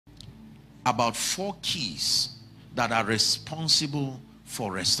about 4 keys that are responsible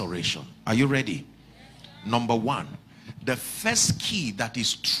for restoration. Are you ready? Number 1, the first key that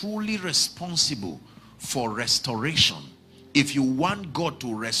is truly responsible for restoration, if you want God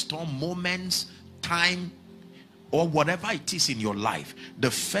to restore moments, time, or whatever it is in your life,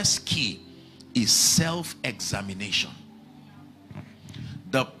 the first key is self-examination.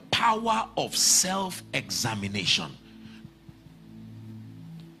 The power of self-examination.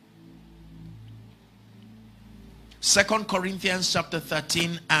 Second Corinthians chapter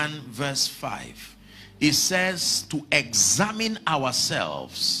 13 and verse 5. It says to examine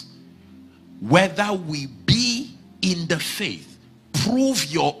ourselves whether we be in the faith. Prove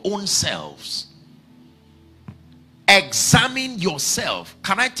your own selves. Examine yourself.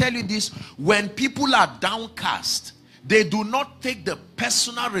 Can I tell you this? When people are downcast, they do not take the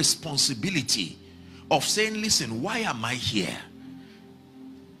personal responsibility of saying, listen, why am I here?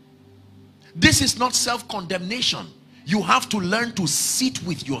 This is not self-condemnation. You have to learn to sit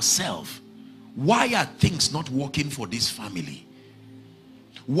with yourself. Why are things not working for this family?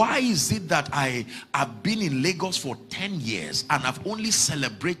 Why is it that I have been in Lagos for 10 years and I've only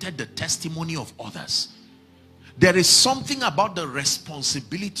celebrated the testimony of others? There is something about the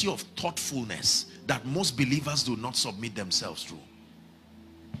responsibility of thoughtfulness that most believers do not submit themselves to.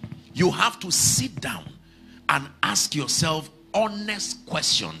 You have to sit down and ask yourself honest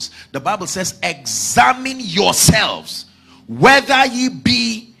questions. The Bible says, examine yourselves whether ye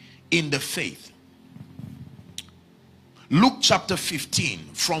be in the faith. Luke chapter 15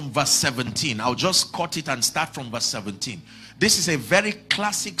 from verse 17. I'll just cut it and start from verse 17. This is a very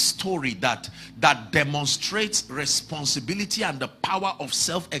classic story that demonstrates responsibility and the power of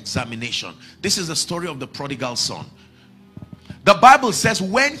self-examination. This is the story of the prodigal son. The Bible says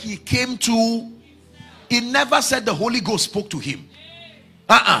when he came to, it never said the Holy Ghost spoke to him.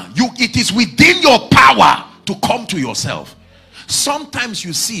 It is within your power to come to yourself. Sometimes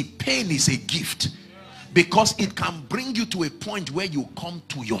you see pain is a gift because it can bring you to a point where you come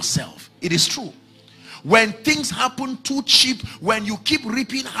to yourself. It is true. When things happen too cheap, when you keep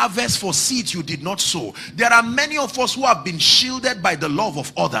reaping harvest for seeds you did not sow, there are many of us who have been shielded by the love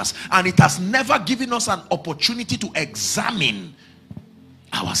of others, and it has never given us an opportunity to examine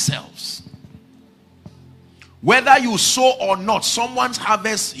ourselves. Whether you sow or not, someone's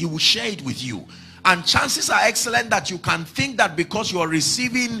harvest, he will share it with you. And chances are excellent that you can think that because you are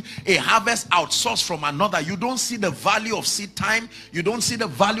receiving a harvest outsourced from another, you don't see the value of seed time, you don't see the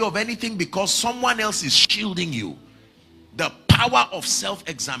value of anything because someone else is shielding you. The power of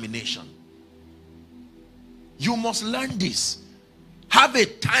self-examination. You must learn this. Have a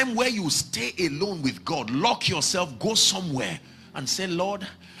time where you stay alone with God. Lock yourself, go somewhere and say, Lord,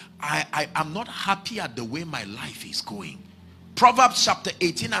 I am not happy at the way my life is going. Proverbs chapter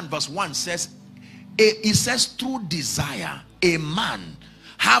 18 and verse 1 says, it says, through desire, a man,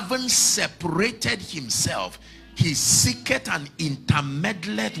 having separated himself, he seeketh and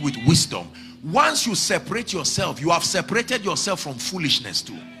intermeddleth with wisdom. Once you separate yourself, you have separated yourself from foolishness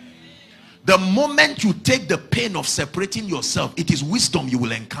too. The moment you take the pain of separating yourself, it is wisdom you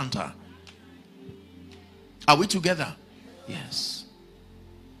will encounter. Are we together? Yes.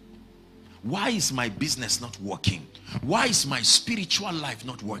 Why is my business not working? Why is my spiritual life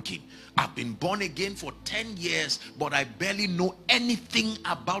not working? I've been born again for 10 years, but I barely know anything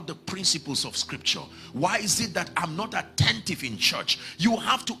about the principles of scripture. Why is it that I'm not attentive in church? You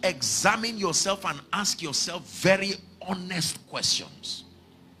have to examine yourself and ask yourself very honest questions.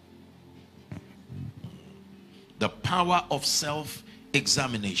 The power of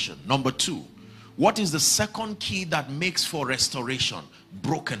self-examination. Number 2, what is the second key that makes for restoration?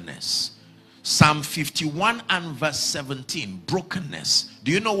 Brokenness. Psalm 51 and verse 17, brokenness.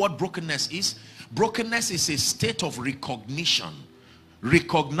 Do you know what brokenness is? Brokenness is a state of recognition.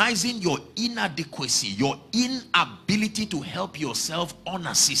 Recognizing your inadequacy, your inability to help yourself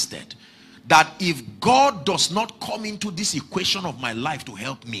unassisted. That if God does not come into this equation of my life to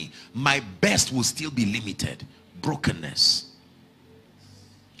help me, my best will still be limited. Brokenness.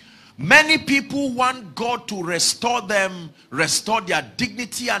 Many people want God to restore them, restore their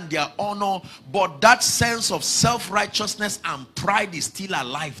dignity and their honor, but that sense of self-righteousness and pride is still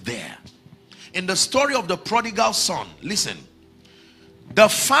alive there. In the story of the prodigal son, listen, the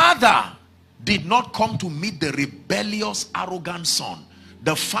father did not come to meet the rebellious, arrogant son.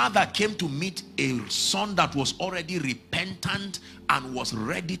 The father came to meet a son that was already repentant and was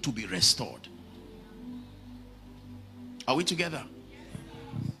ready to be restored. Are we together?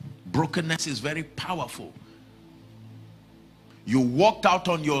 Brokenness is very powerful. You walked out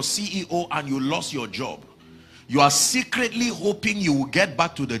on your CEO and you lost your job. You are secretly hoping you will get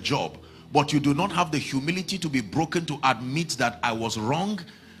back to the job, but you do not have the humility to be broken to admit that I was wrong,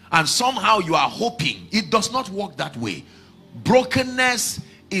 and somehow you are hoping. It does not work that way. Brokenness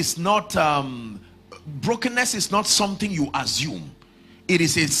is not something you assume. It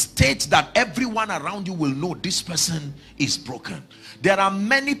is a state that everyone around you will know this person is broken. There are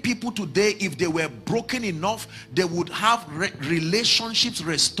many people today, if they were broken enough, they would have relationships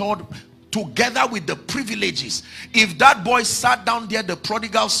restored together with the privileges. If that boy sat down there, the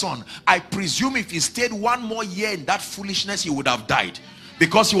prodigal son, I presume if he stayed one more year in that foolishness, he would have died,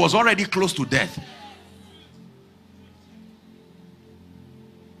 because he was already close to death.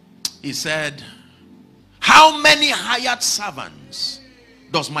 He said, how many hired servants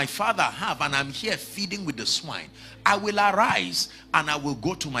does my father have, and I'm here feeding with the swine? I will arise and I will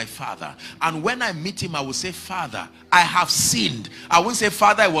go to my father, and when I meet him I will say, Father, I have sinned. I won't say,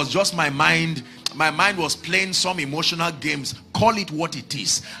 Father, it was just my mind was playing some emotional games. Call it what it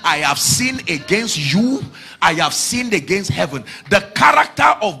is. I have sinned against you. I have sinned against heaven. The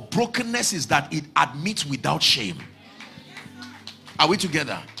character of brokenness is that it admits without shame. Are we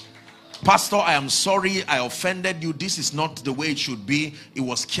together? Pastor, I am sorry I offended you. This is not the way it should be. It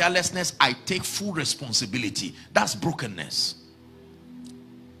was carelessness. I take full responsibility. That's brokenness.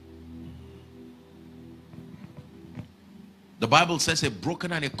 The Bible says, a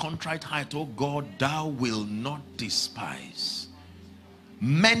broken and a contrite heart, oh God, thou will not despise.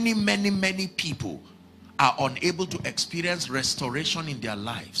 Many people are unable to experience restoration in their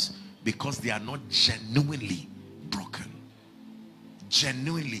lives because they are not genuinely broken.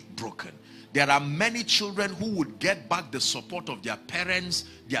 Genuinely broken. There are many children who would get back the support of their parents,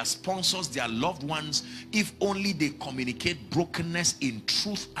 their sponsors, their loved ones, if only they communicate brokenness in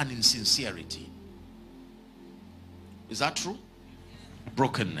truth and in sincerity. Is that true?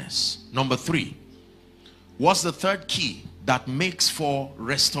 Brokenness. Number 3. What's the third key that makes for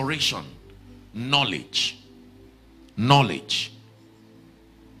restoration? Knowledge. Knowledge.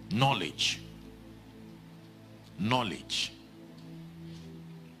 Knowledge. Knowledge.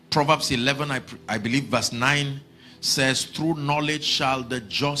 Proverbs 11, I believe verse 9 says, through knowledge shall the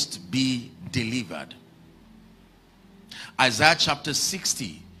just be delivered. Isaiah chapter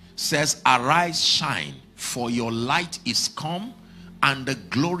 60 says, arise, shine, for your light is come, and the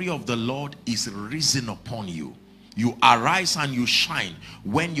glory of the Lord is risen upon you. You arise and you shine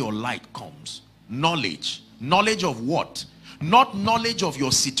when your light comes. Knowledge. Knowledge of what? Not knowledge of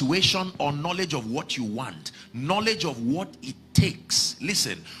your situation or knowledge of what you want. Knowledge of what it takes.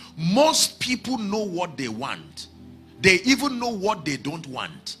 Listen, most people know what they want. They even know what they don't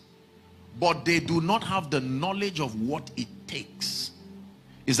want. But they do not have the knowledge of what it takes.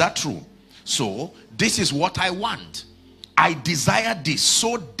 Is that true? So, this is what I want. I desire this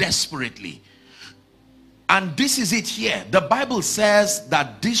so desperately. And this is it here. The Bible says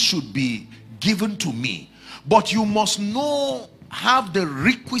that this should be given to me. But you must have the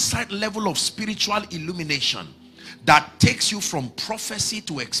requisite level of spiritual illumination that takes you from prophecy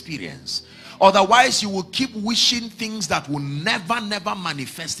to experience. Otherwise, you will keep wishing things that will never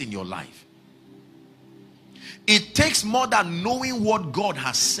manifest in your life. It takes more than knowing what God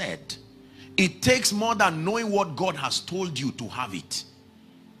has said. It takes more than knowing what God has told you to have it.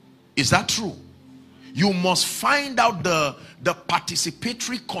 Is that true? You must find out the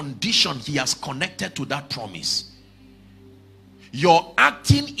participatory condition he has connected to that promise. Your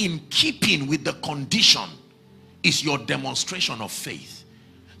acting in keeping with the condition is your demonstration of faith.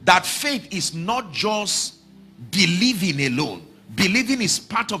 That faith is not just believing alone. Believing is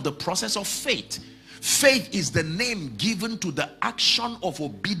part of the process of faith. Faith is the name given to the action of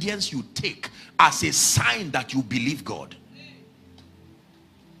obedience you take as a sign that you believe God.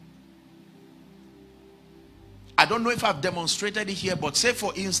 I don't know if I've demonstrated it here, but say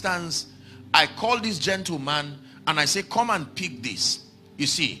for instance, I call this gentleman and I say, come and pick this. You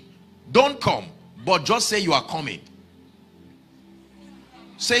see, don't come, but just say you are coming.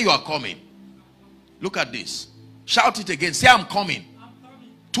 Say you are coming. Look at this. Shout it again. Say I'm coming.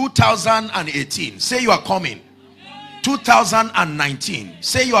 2018. Say you are coming. 2019.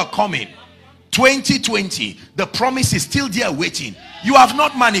 Say you are coming. 2020. The promise is still there waiting. You have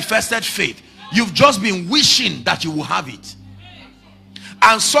not manifested faith. You've just been wishing that you will have it.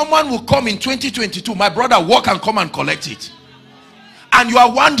 And someone will come in 2022. My brother, walk and come and collect it. And you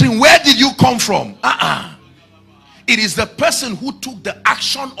are wondering, where did you come from? It is the person who took the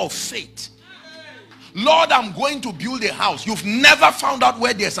action of faith. Lord, I'm going to build a house. You've never found out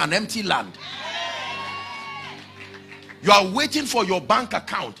where there's an empty land. You are waiting for your bank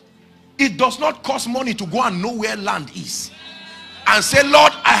account. It does not cost money to go and know where land is. And say,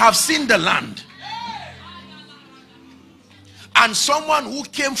 Lord, I have seen the land. And someone who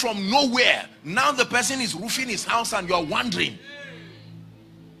came from nowhere, now the person is roofing his house and you're wondering.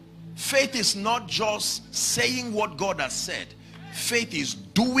 Faith is not just saying what God has said. Faith is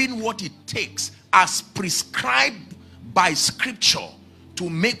doing what it takes as prescribed by scripture to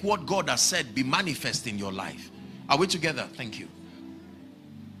make what God has said be manifest in your life. Are we together? Thank you.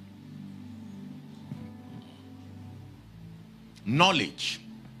 Knowledge.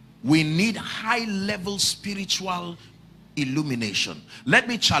 We need high level spiritual illumination. Let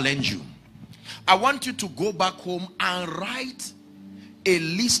me challenge you. I want you to go back home and write a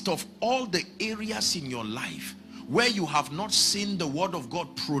list of all the areas in your life where you have not seen the word of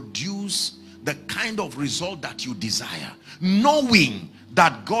God produce the kind of result that you desire, knowing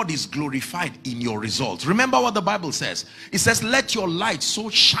that God is glorified in your results. Remember what the Bible says. It says, let your light so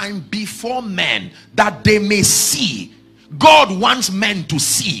shine before men that they may see. God wants men to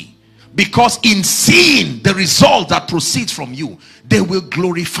see, because in seeing the result that proceeds from you, they will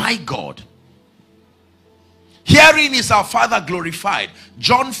glorify God. Herein is our Father glorified.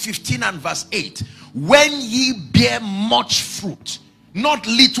 John 15 and verse 8. When ye bear much fruit, not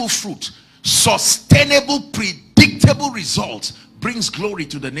little fruit, sustainable, predictable results, brings glory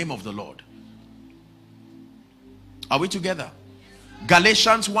to the name of the Lord. Are we together?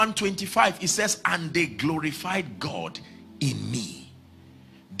 Galatians 1:25, it says, and they glorified God in me.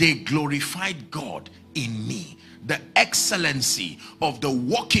 They glorified God in me. The excellency of the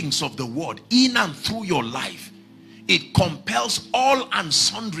workings of the word in and through your life, it compels all and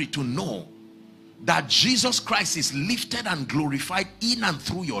sundry to know that Jesus Christ is lifted and glorified in and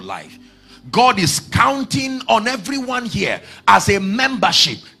through your life. God is counting on everyone here as a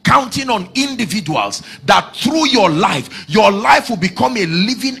membership, counting on individuals, that through your life will become a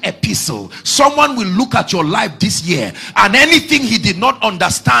living epistle. Someone will look at your life this year, and anything he did not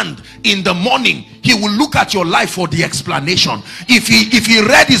understand in the morning, he will look at your life for the explanation. If he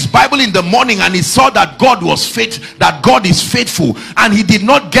read his Bible in the morning and he saw that God was that God is faithful, and he did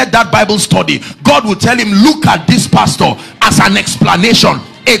not get that Bible study, God will tell him, look at this pastor as an explanation,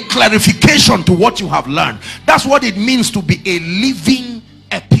 a clarification to what you have learned. That's what it means to be a living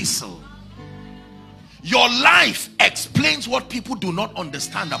epistle. Your life explains what people do not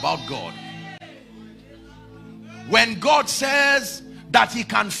understand about God. When God says that he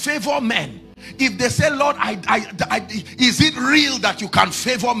can favor men, if they say, Lord, is it real that you can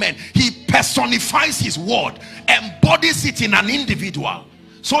favor men? He personifies his word, embodies it in an individual,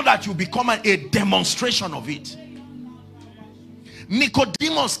 so that you become a demonstration of it.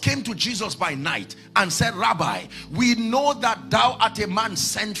 Nicodemus came to Jesus by night and said, Rabbi, we know that thou art a man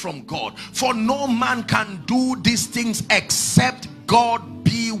sent from God, for no man can do these things except God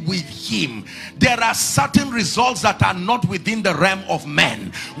be with him. There are certain results that are not within the realm of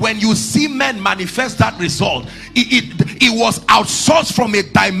men. When you see men manifest that result, it was outsourced from a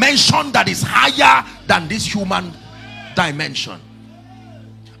dimension that is higher than this human dimension.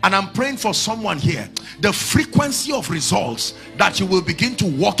 And I'm praying for someone here, the frequency of results that you will begin to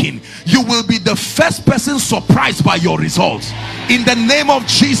walk in, you will be the first person surprised by your results, in the name of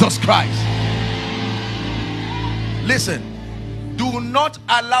Jesus Christ. Listen, do not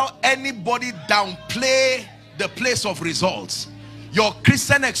allow anybody downplay the place of results. Your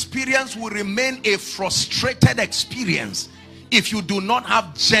Christian experience will remain a frustrated experience if you do not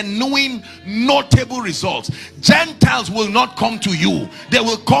have genuine, notable results. Gentiles will not come to you, they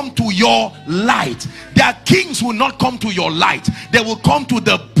will come to your light. Their kings will not come to your light, they will come to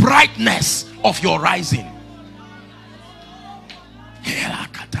the brightness of your rising.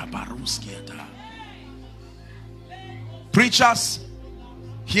 Preachers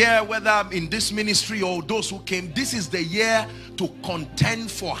here, whether in this ministry or those who came, this is the year to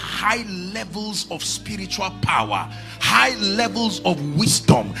contend for high levels of spiritual power, high levels of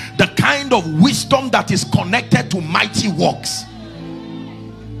wisdom, the kind of wisdom that is connected to mighty works.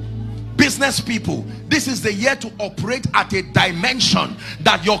 Business people, this is the year to operate at a dimension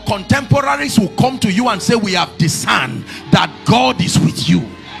that your contemporaries will come to you and say, we have discerned that God is with you.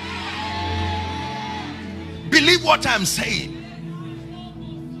 Believe what I'm saying.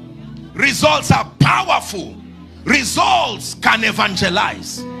 Results are powerful. Results can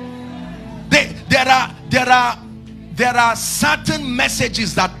evangelize. There are certain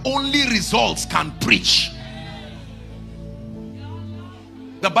messages that only results can preach.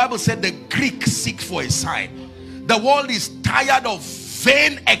 The Bible said the Greek seek for a sign. The world is tired of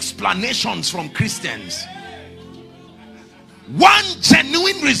vain explanations from Christians. One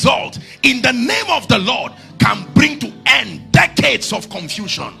genuine result in the name of the Lord can bring to end decades of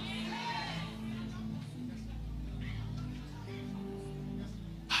confusion.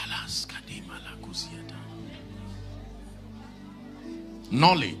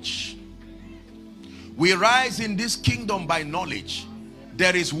 Knowledge. We rise in this kingdom by knowledge.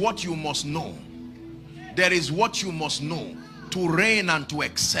 There is what you must know. There is what you must know to reign and to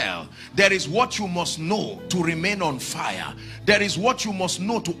excel. There is what you must know to remain on fire. There is what you must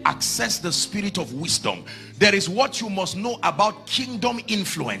know to access the spirit of wisdom. There is what you must know about kingdom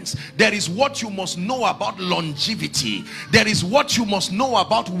influence. There is what you must know about longevity. There is what you must know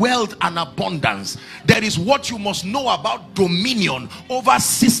about wealth and abundance. There is what you must know about dominion over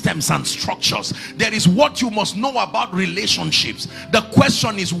systems and structures. There is what you must know about relationships. The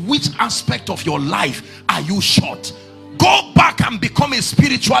question is, which aspect of your life are you short? Go back and become a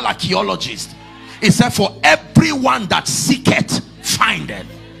spiritual archaeologist. It said, for everyone that seeketh, findeth.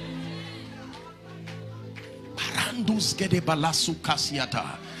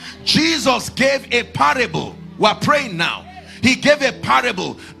 Jesus gave a parable. We're praying now. He gave a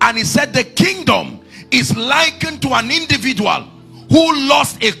parable and he said the kingdom is likened to an individual who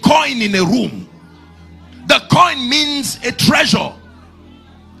lost a coin in a room. The coin means a treasure.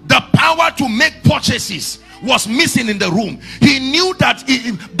 The power to make purchases was missing in the room. He knew that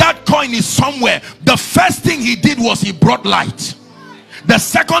that coin is somewhere. The first thing he did was he brought light. The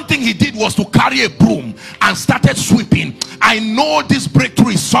second thing he did was to carry a broom and started sweeping. I know this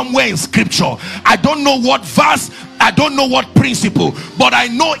breakthrough is somewhere in scripture. I don't know what verse, I don't know what principle, but I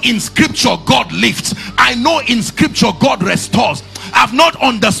know in scripture God lifts. I know in scripture God restores. I've not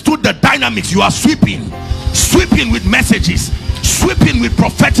understood the dynamics. You are sweeping with messages, sweeping with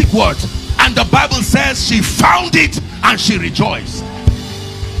prophetic words, and the Bible says she found it and she rejoiced.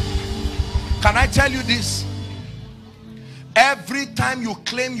 Can I tell you this? Every time you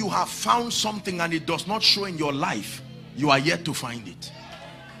claim you have found something and it does not show in your life, you are yet to find it.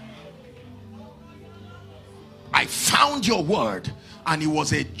 I found your word and it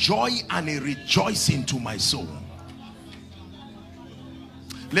was a joy and a rejoicing to my soul.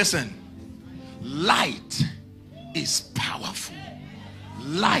 Listen, light is powerful.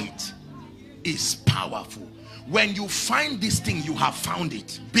 Light is powerful. When you find this thing, you have found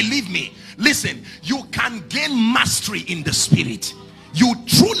it. Believe me. Listen, you can gain mastery in the spirit. You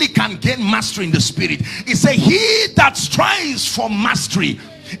truly can gain mastery in the spirit. It says, he that strives for mastery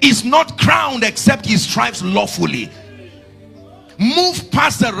is not crowned except he strives lawfully. Move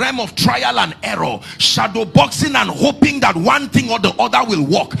past the realm of trial and error, shadow boxing and hoping that one thing or the other will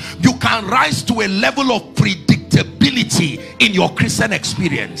work. You can rise to a level of predictability in your Christian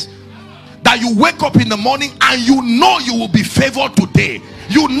experience. That you wake up in the morning and you know you will be favored today.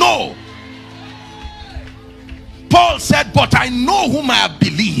 You know. Paul said, but I know whom I have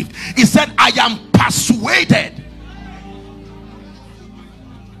believed. He said, I am persuaded.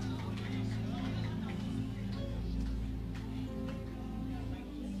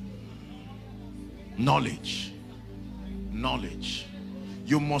 Knowledge. Knowledge.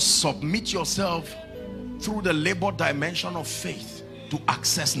 You must submit yourself through the labor dimension of faith to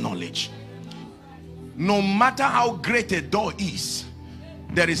access knowledge. No matter how great a door is,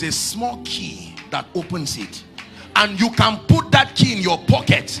 there is a small key that opens it, and you can put that key in your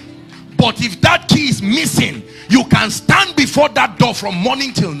pocket. But if that key is missing, you can stand before that door from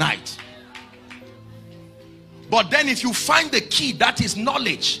morning till night. But then if you find the key, that is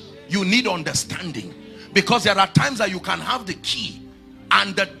knowledge. You need understanding, because there are times that you can have the key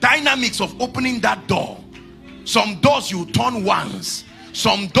and the dynamics of opening that door. Some doors you turn once,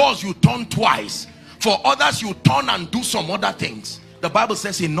 some doors you turn twice. For others, you turn and do some other things. The Bible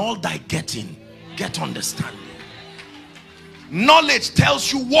says, in all thy getting, get understanding. Knowledge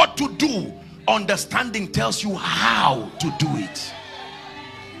tells you what to do. Understanding tells you how to do it.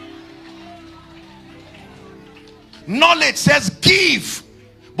 Knowledge says give,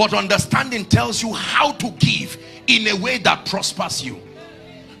 but understanding tells you how to give in a way that prospers you.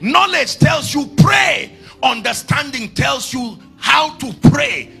 Knowledge tells you pray. Understanding tells you how to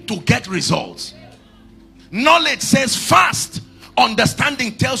pray to get results. Knowledge says fast.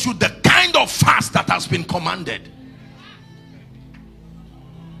 Understanding tells you the kind of fast that has been commanded.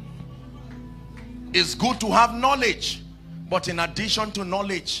 It's good to have knowledge, but in addition to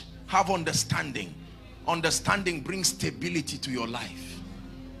knowledge, have understanding. Understanding brings stability to your life.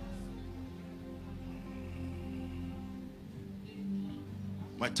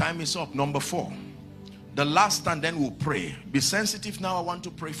 My time is up. Number 4, the last, and then we'll pray. Be sensitive now. I want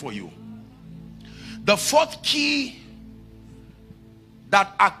to pray for you. The 4th key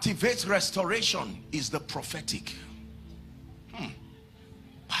that activates restoration is the prophetic.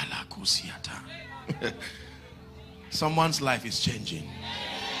 Someone's life is changing.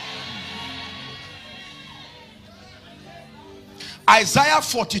 Isaiah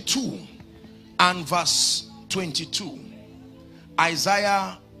 42 and verse 22.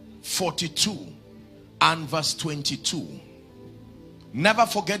 Isaiah 42 and verse 22. Never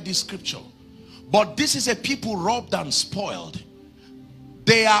forget this scripture. But this is a people robbed and spoiled.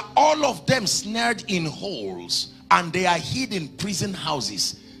 They are all of them snared in holes, and they are hid in prison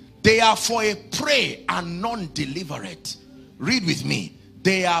houses. They are for a prey and none deliver it. Read with me.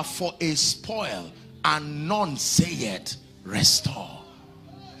 They are for a spoil and none saith restore.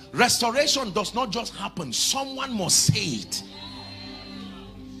 Restoration does not just happen. Someone must say it.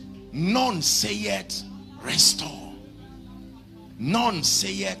 None saith restore. None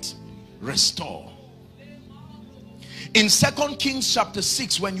saith restore. In 2 Kings chapter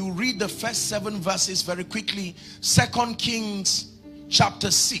 6, when you read the first 7 verses very quickly, 2 Kings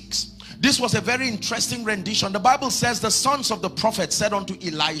chapter 6, this was a very interesting rendition. The Bible says, the sons of the prophet said unto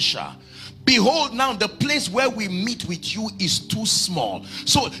Elisha, behold, now the place where we meet with you is too small.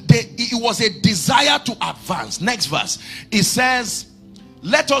 So it was a desire to advance. Next verse, it says,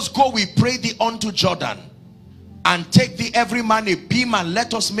 let us go, we pray thee, unto Jordan, and take thee every man a beam, and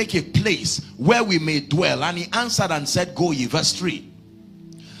let us make a place where we may dwell. And he answered and said, go ye. Verse 3.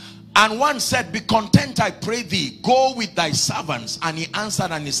 And one said, be content, I pray thee, go with thy servants. And he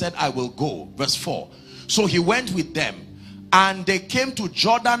answered and he said, I will go. Verse 4. So he went with them, and they came to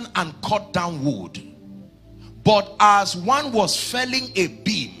Jordan and cut down wood. But as one was felling a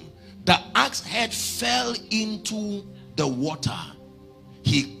beam, the axe head fell into the water.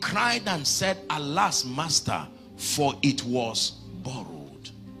 He cried and said, alas, master, for it was borrowed.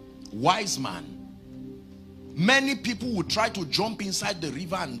 Wise man. Many people would try to jump inside the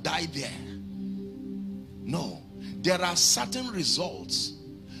river and die there. No, there are certain results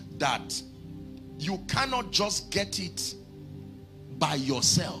that you cannot just get it by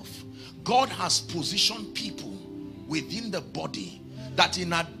yourself. God has positioned people within the body that,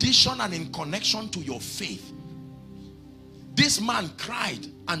 in addition and in connection to your faith, this man cried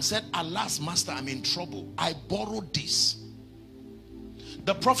and said, alas, master, I'm in trouble. I borrowed this.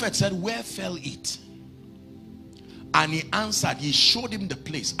 The prophet said, where fell it? And he answered, he showed him the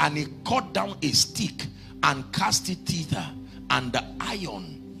place, and he cut down a stick and cast it thither, and the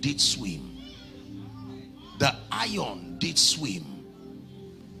iron did swim. The iron did swim.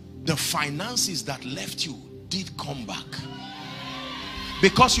 The finances that left you did come back.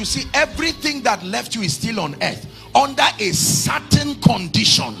 Because you see, everything that left you is still on earth. Under a certain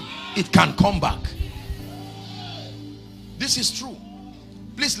condition, it can come back. This is true.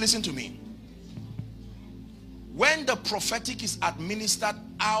 Please listen to me. When the prophetic is administered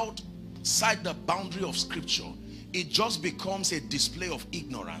outside the boundary of scripture, it just becomes a display of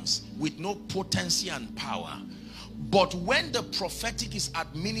ignorance with no potency and power. But when the prophetic is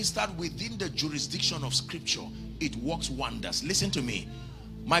administered within the jurisdiction of scripture, it works wonders. Listen to me,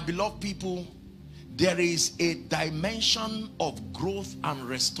 my beloved people. There is a dimension of growth and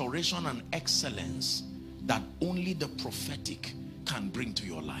restoration and excellence that only the prophetic can bring to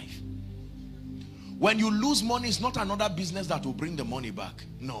your life. When you lose money, it's not another business that will bring the money back.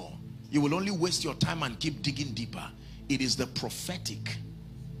 No, you will only waste your time and keep digging deeper. It is the prophetic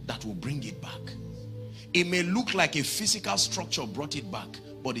that will bring it back. It may look like a physical structure brought it back,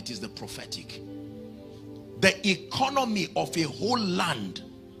 but it is the prophetic. The economy of a whole land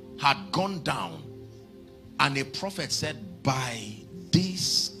had gone down, and a prophet said, by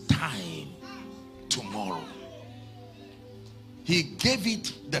this time tomorrow. He gave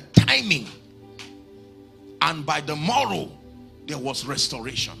it the timing, and by the morrow there was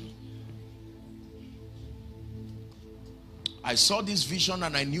restoration. I saw this vision,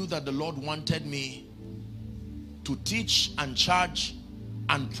 and I knew that the Lord wanted me to teach and charge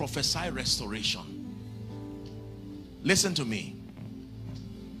and prophesy restoration. Listen to me.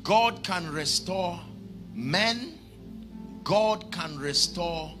 God can restore men, God can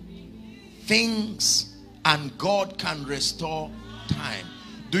restore things, and God can restore time.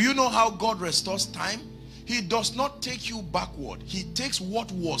 Do you know how God restores time? He does not take you backward. He takes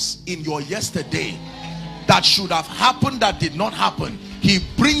what was in your yesterday that should have happened that did not happen. He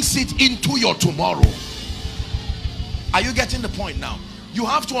brings it into your tomorrow. Are you getting the point now? You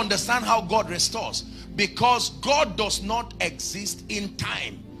have to understand how God restores, because God does not exist in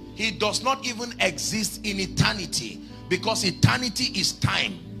time. He does not even exist in eternity, because eternity is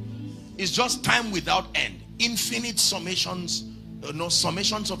time. It's just time without end. Infinite summations,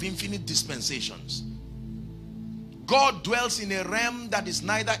 summations of infinite dispensations. God dwells in a realm that is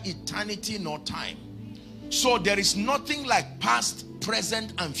neither eternity nor time. So there is nothing like past,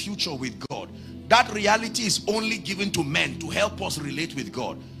 present, and future with God. That reality is only given to men to help us relate with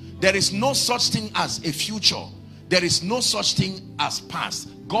God. There is no such thing as a future. There is no such thing as past.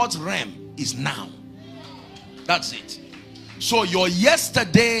 God's realm is now. That's it. So your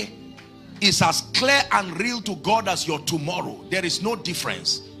yesterday is as clear and real to God as your tomorrow. There is no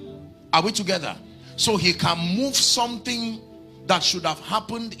difference. Are we together? So he can move something that should have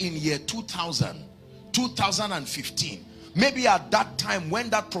happened in year 2000, 2015. Maybe at that time when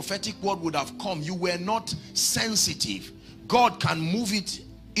that prophetic word would have come, you were not sensitive. God can move it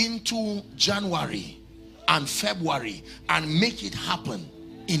into January and February and make it happen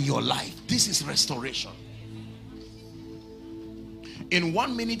in your life. This is restoration. In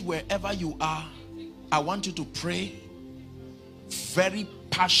 1 minute, wherever you are, I want you to pray very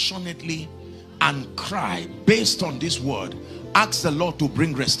passionately and cry based on this word. Ask the Lord to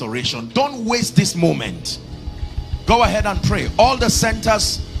bring restoration. Don't waste this moment. Go ahead and pray. All the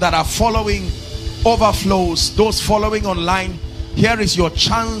centers that are following overflows, those following online, here is your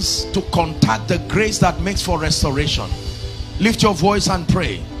chance to contact the grace that makes for restoration. Lift your voice and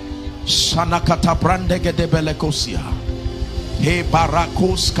pray. He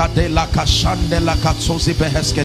barakos kadela kashande la katsozi beheske